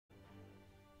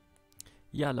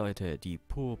Ja Leute, die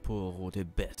purpurrote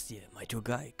Bestie, mein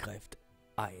Guy, greift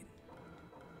ein.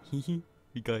 Hihi,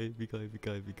 wie geil, wie geil, wie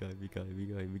geil, wie geil, wie geil, wie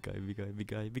geil, wie geil, wie geil, wie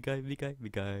geil, wie geil, wie geil, wie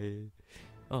geil.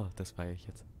 Oh, das feiere ich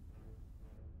jetzt.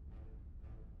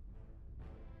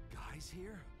 Guys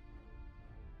here?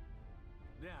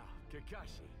 Now,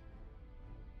 Kakashi.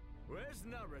 Where's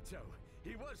Naruto?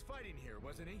 He was fighting here,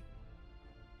 wasn't he?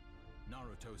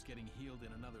 Naruto's getting healed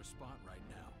in another spot right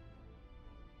now.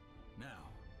 Now,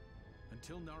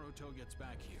 until Naruto gets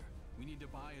back here, we need to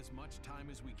buy as much time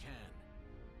as we can.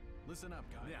 Listen up,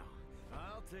 guys. Now,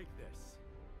 I'll take this.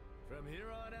 From here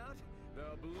on out,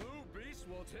 the Blue Beast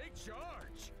will take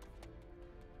charge!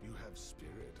 You have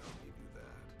spirit, I'll give you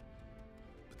that.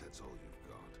 But that's all you've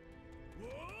got.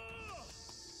 Whoa!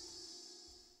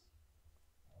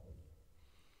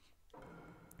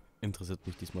 Interessiert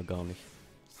mich diesmal gar nicht.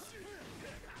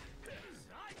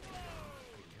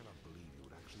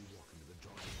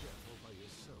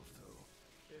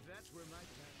 If that's where my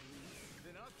path leads,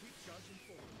 then I'll keep charging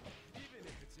forward, even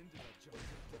if it's into the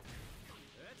jungle.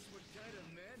 That's what kind of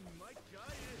man my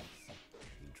guy is.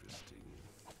 Interesting.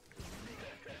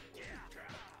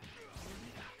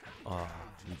 Oh,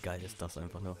 wie geil ist das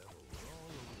einfach nur.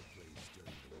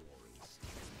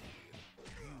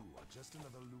 You are just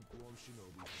another lukewarm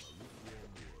shinobi from a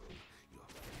lukewarm world. Your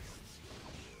faces, your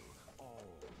will, all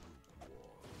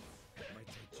lukewarm. My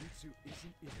taijutsu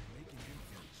isn't even making him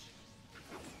flinch.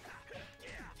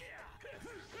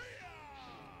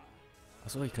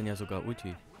 Achso, ich kann ja sogar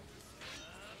Ulti.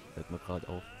 Fällt mir gerade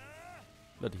auf.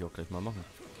 Werde ich auch gleich mal machen.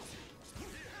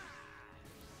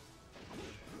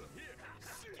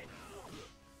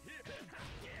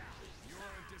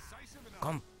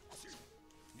 Komm!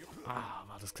 Ah,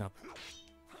 war das knapp.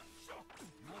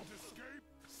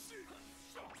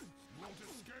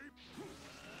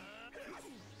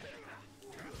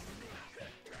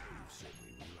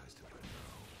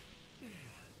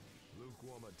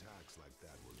 Lukewarm attacks like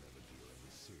that will never deal any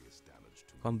serious damage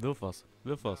to Komm, wirf was.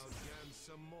 Wirf was. Again,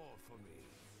 some more for me.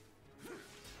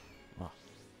 Ah.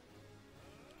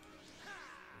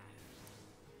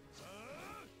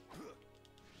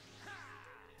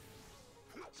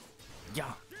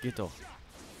 Ja, geht doch. I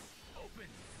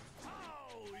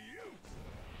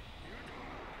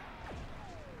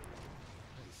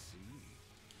see.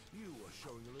 You are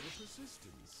showing a little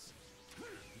persistence.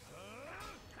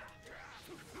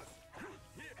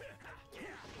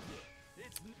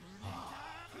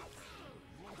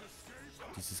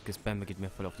 Dieses Gespamme geht mir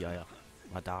voll auf die Eier.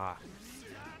 Mal da.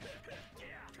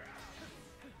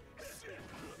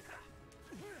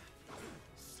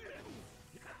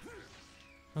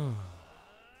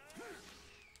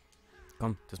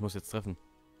 Komm, das muss jetzt treffen.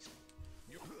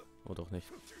 Oder doch nicht.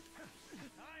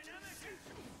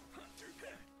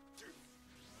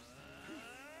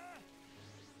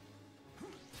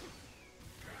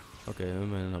 Okay,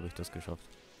 immerhin habe ich das geschafft.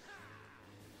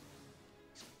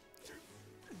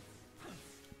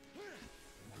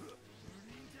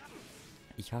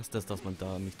 Ich hasse das, dass man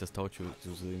da nicht das Tausch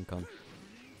so sehen kann.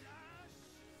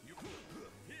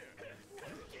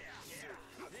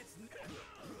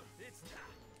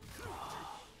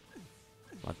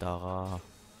 Madara.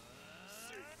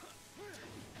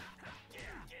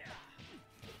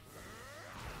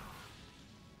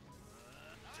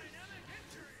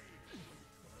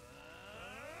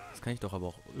 Das kann ich doch aber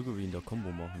auch irgendwie in der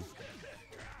Combo machen.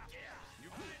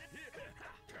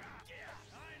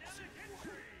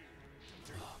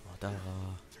 Oh,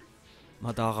 Madara.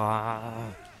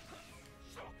 Madara.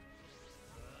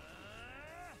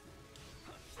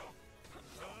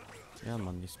 Ja,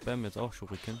 Mann, ich spam jetzt auch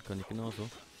Shuriken, kann ich genauso.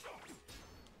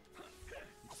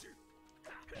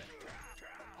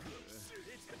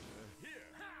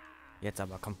 Jetzt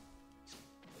aber, komm.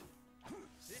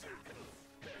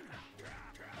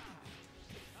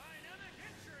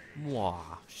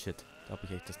 Boah, shit. Da habe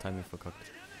ich echt das Timing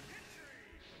verkackt.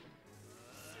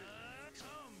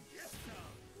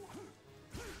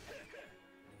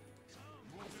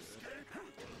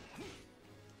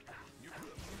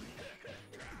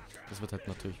 Das wird halt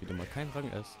natürlich wieder mal kein Rang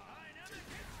S.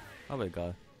 Aber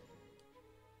egal.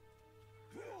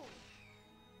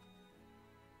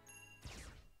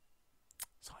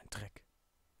 So ein Dreck.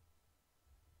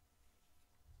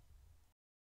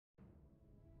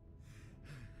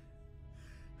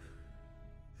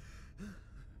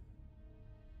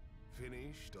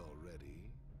 Finished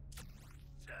already?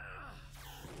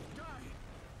 Guy!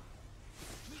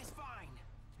 He is fine!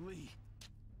 Lee!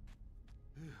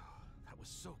 That was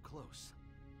so close.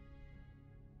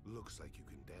 Looks like you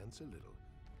can dance a little,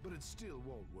 but it still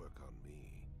won't work on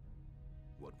me.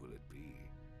 What will it be?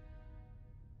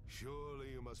 Surely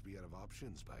you must be out of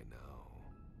options by now.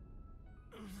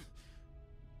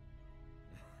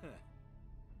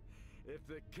 If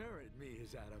the current me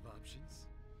is out of options,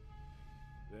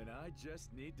 then I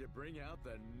just need to bring out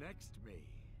the next me.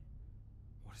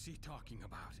 What is he talking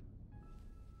about?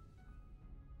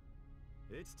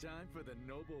 It's time for the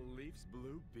noble Leaf's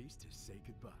blue beast to say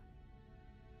goodbye.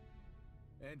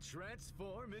 And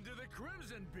transform into the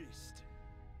Crimson Beast!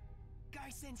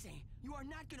 Guy-sensei, you are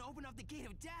not gonna open up the gate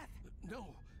of death!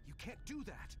 No, you can't do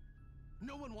that.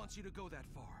 No one wants you to go that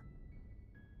far.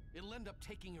 It'll end up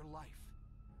taking your life.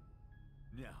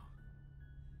 No.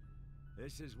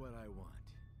 This is what I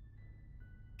want.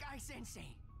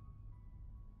 Guy-sensei!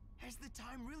 Has the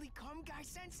time really come,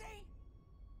 Guy-sensei?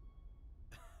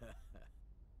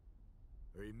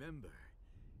 Remember,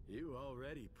 you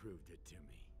already proved it to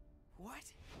me.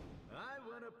 What? I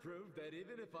want to prove that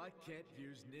even if I can't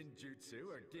use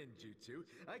ninjutsu or genjutsu,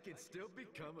 I can still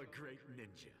become a great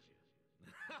ninja.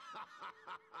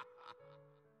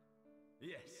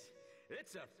 Yes,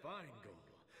 it's a fine goal.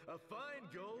 A fine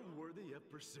goal worthy of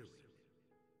pursuing.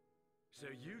 So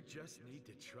you just need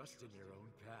to trust in your own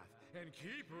path and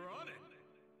keep running.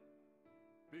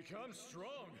 Become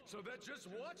strong so that just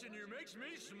watching you makes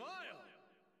me smile.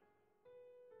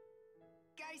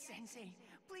 Guy-sensei,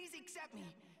 please accept me.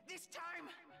 This time,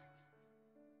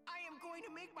 I am going to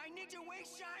make my ninja way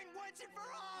shine once and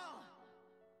for all!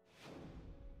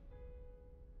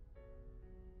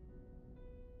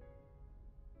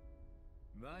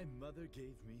 My mother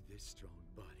gave me this strong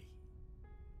body.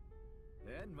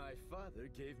 And my father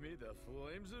gave me the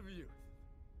flames of youth.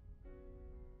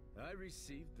 I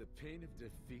received the pain of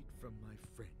defeat from my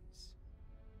friends.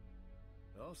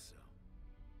 Also,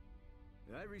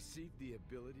 I received the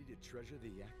ability to treasure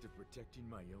the act of protecting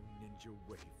my own ninja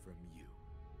way from you.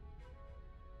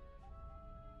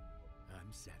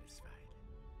 I'm satisfied.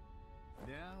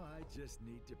 Now I just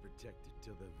need to protect it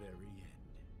till the very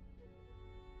end.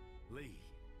 Lee,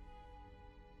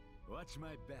 watch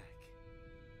my back.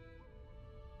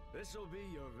 This'll be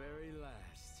your very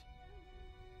last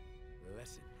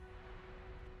lesson.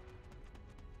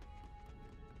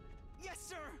 Yes,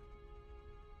 sir!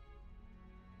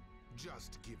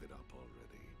 Just give it up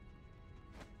already.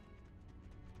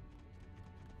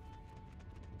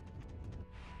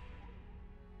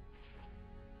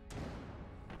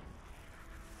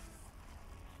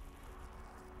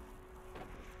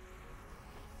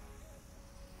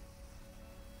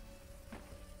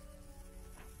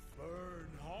 Burn,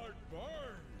 heart,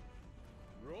 burn!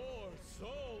 Roar,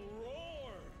 soul,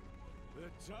 roar! The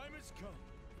time has come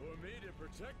for me to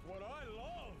protect what I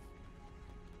love!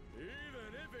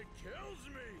 Even if it kills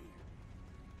me!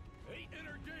 8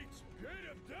 inner gates, gate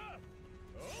of death,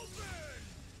 open!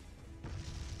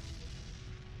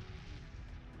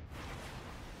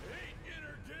 8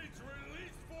 inner gates,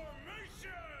 release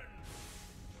formation!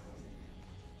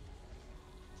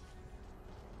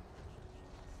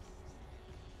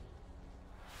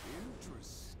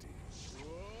 Interesting.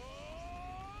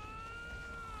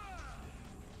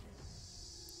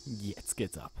 Jetzt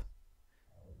geht's ab.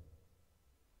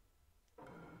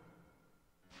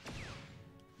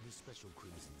 The special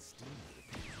crimson steam that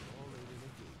appears when all 8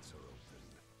 inner gates are open.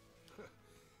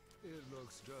 It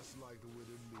looks just like the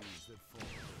withered leaves that fall.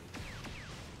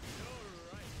 You're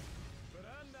right, but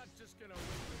I'm not just gonna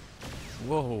wait.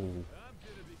 Whoa. I'm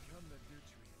gonna become the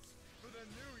nutrients for the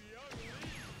new young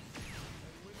leaves.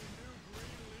 And when the new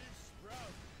green leaves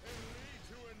sprout and lead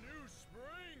to a new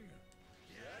spring,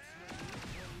 that's when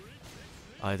the reach its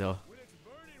zenith, Alter, when it's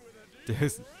burning with a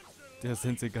deep der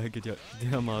Sensei Guy geht ja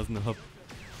dermaßen ab.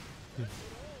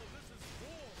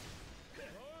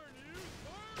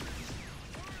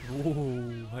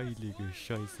 Oh, heilige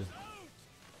Scheiße.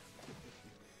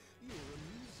 You're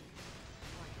amusing.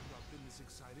 I have not been this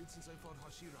excited since I fought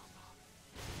Hashirama.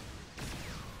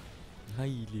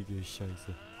 Heilige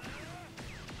Scheiße.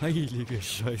 Heilige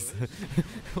Scheiße.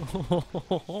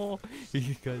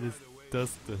 Wie geil ist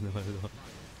das denn, Alter?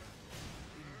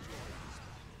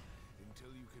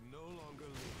 Until you can no longer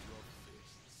lift your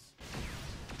fists.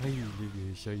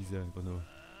 Heilige Scheiße einfach nur.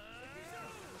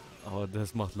 Aber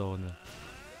das macht Laune.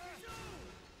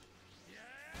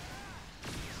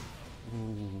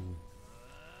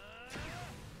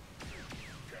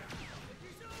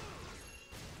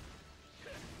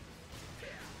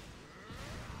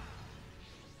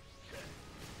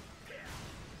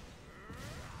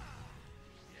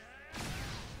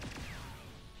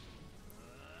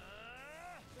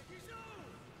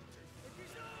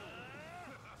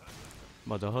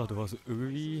 Madara, du hast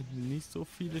irgendwie nicht so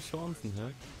viele Chancen,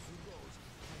 hä?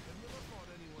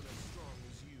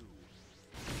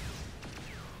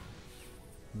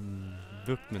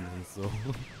 wirkt mindestens so.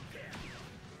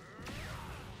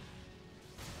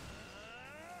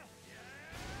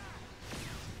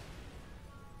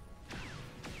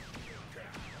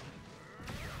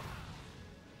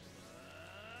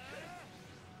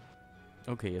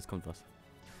 Okay, jetzt kommt was.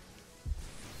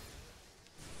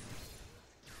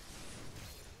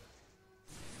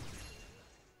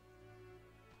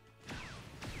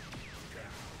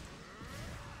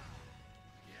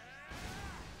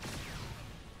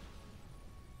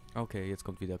 Okay, jetzt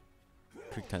kommt wieder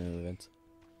Quicktime-Event.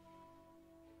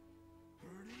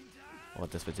 Oh,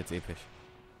 das wird jetzt episch.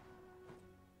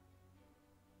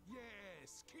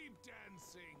 Yes, keep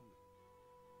dancing.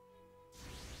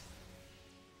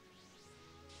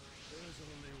 There's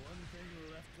only one thing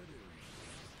left to do.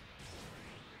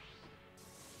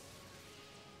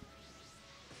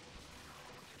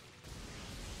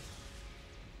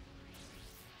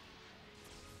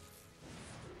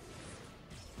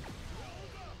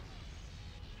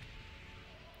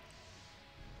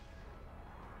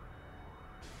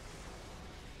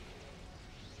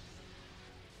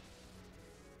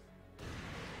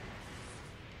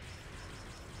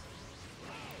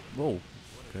 Wow,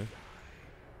 okay.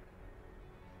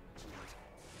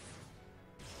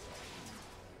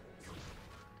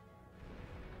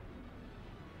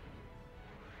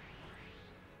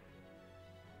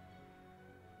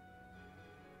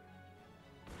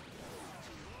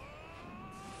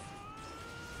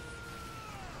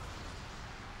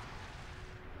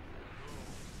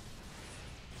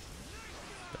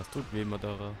 Das tut weh,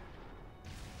 Madara.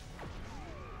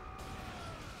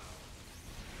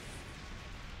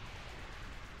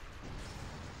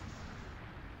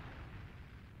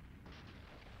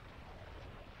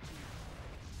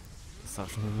 Das sah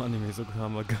schon im Anime so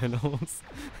hammergeil aus.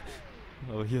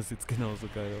 Aber hier sieht's genauso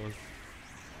geil aus.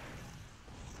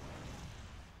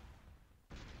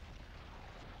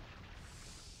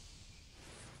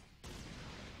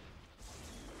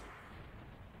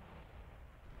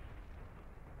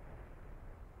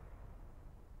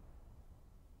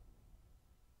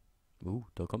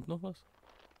 Da kommt noch was.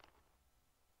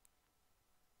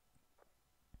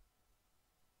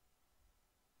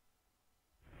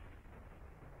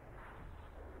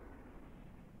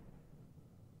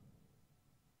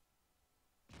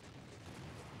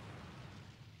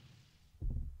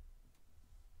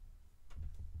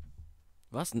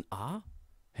 Was? Ein A?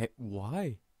 Hä?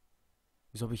 Why?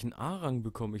 Wieso habe ich einen A-Rang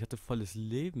bekommen? Ich hatte volles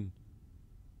Leben.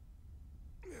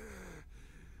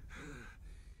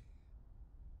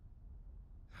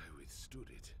 I withstood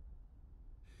it.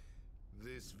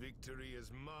 This victory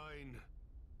is mine.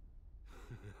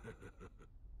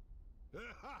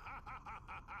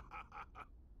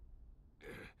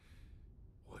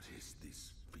 What is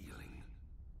this feeling?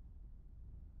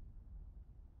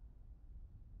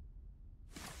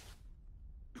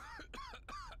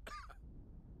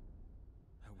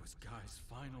 That was Guy's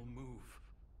final move.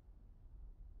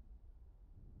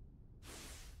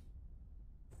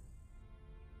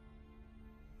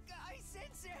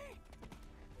 Guy-sensei!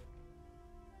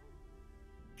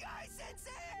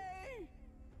 Guy-sensei!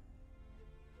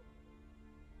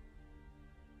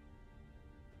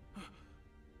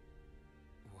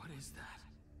 What is that?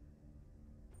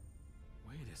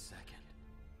 Wait a second.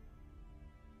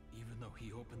 Even though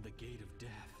he opened the gate of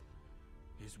death,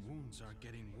 his wounds are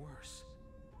getting worse.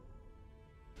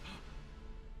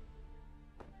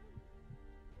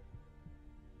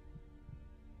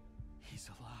 He's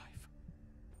alive.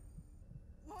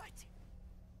 What?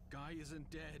 Guy isn't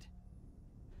dead.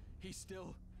 He's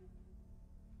still...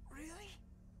 Really?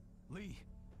 Lee,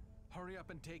 hurry up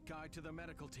and take Guy to the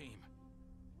medical team.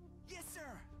 Yes,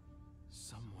 sir!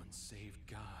 Someone saved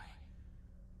Guy.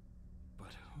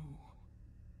 But who?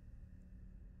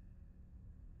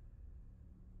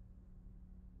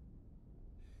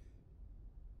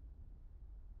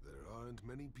 There aren't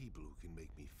many people who can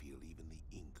make me feel even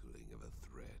the inkling of a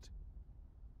threat.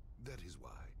 That is why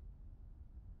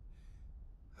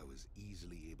I was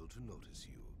easily able to notice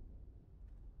you.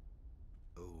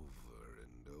 Over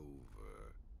and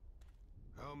over.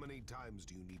 How many times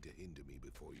do you need to hinder me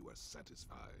before you are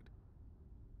satisfied?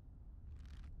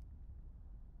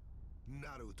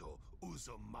 Naruto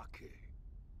Uzumaki.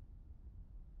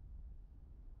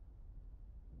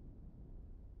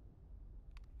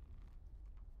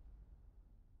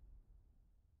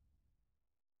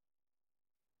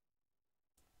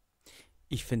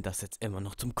 Ich finde das jetzt immer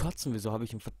noch zum Kotzen. Wieso habe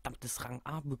ich ein verdammtes Rang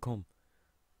A bekommen?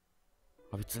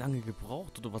 Habe ich zu lange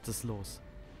gebraucht oder was ist los?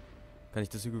 Kann ich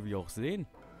das irgendwie auch sehen?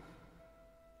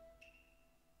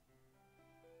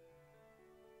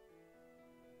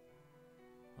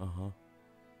 Aha.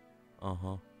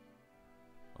 Aha.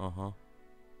 Aha.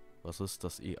 Was ist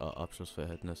das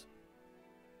EA-Abschlussverhältnis?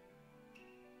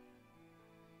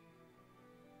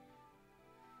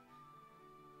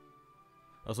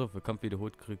 Achso, für Kampf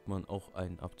wiederholt kriegt man auch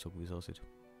einen Abzug, wie es aussieht.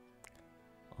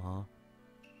 Aha.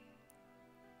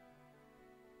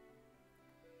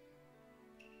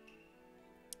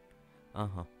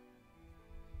 Aha.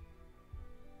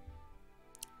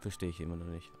 Verstehe ich immer noch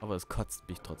nicht. Aber es kotzt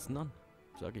mich trotzdem an.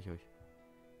 Sag ich euch.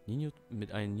 Nino,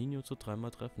 mit einem Nino zu 3-mal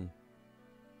treffen.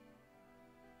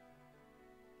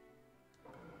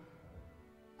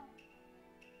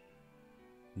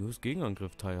 Nur das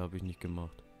Gegenangriff-Teil habe ich nicht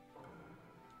gemacht.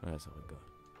 Na, ist auch egal.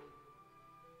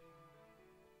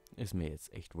 Ist mir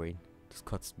jetzt echt Wayne. Das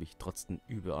kotzt mich trotzdem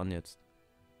übel an jetzt.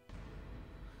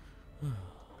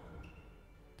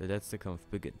 Der letzte Kampf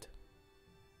beginnt.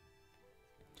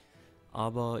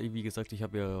 Aber wie gesagt, ich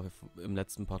habe ja im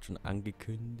letzten Part schon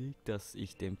angekündigt, dass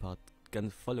ich den Part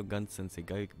ganz voll und ganz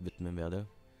Sensegal widmen werde.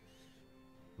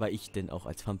 Weil ich den auch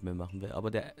als Thumbnail machen will.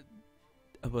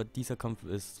 Aber dieser Kampf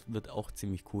wird auch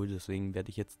ziemlich cool, deswegen werde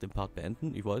ich jetzt den Part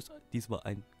beenden. Ich weiß, dies war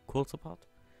ein kurzer Part.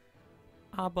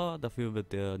 Aber dafür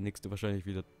wird der nächste wahrscheinlich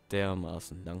wieder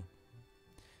dermaßen lang.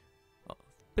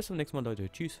 Bis zum nächsten Mal, Leute.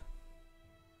 Tschüss.